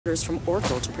orders from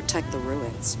Oracle to protect the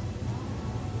ruins.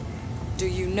 Do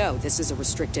you know this is a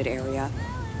restricted area?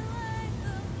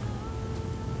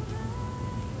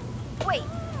 Wait,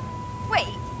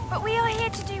 but we are here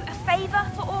to do a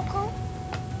favor for Oracle?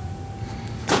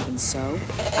 And so,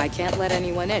 I can't let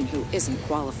anyone in who isn't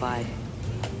qualified.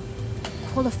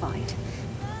 Qualified?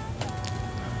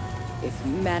 If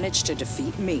you manage to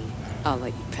defeat me, I'll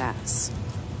let you pass.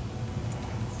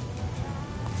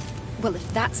 Well,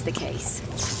 if that's the case...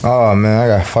 Oh man, I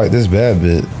gotta fight this bad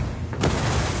bit.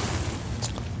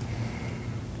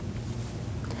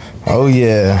 Oh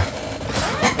yeah.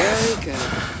 Very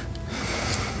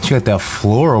good. She got that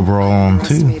floral bro on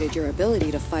too. Underestimated your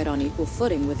ability to fight on equal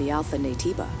footing with the Alpha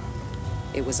Natiba.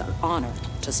 It was an honor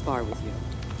to spar with you.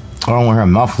 I don't want her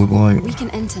mouth look like. We can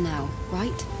enter now,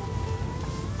 right?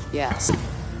 Yes.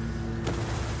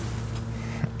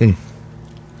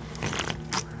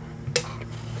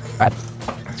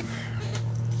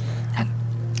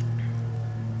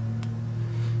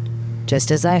 Just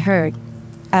as I heard,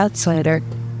 outsider.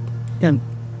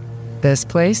 This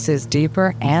place is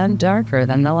deeper and darker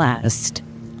than the last.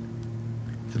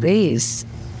 Please,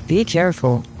 be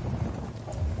careful.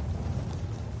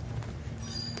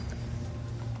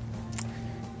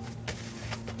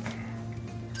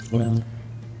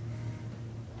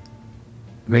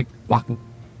 Wait, walking.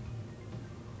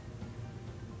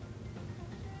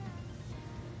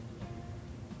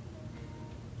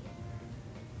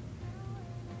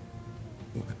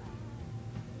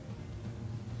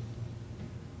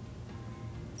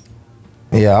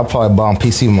 Yeah, I'll probably buy on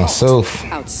PC myself.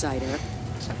 Outsider.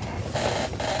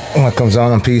 When it comes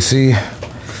out on PC.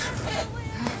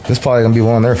 This is probably gonna be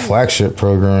one of their flagship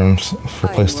programs for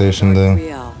PlayStation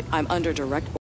though. I'm under direct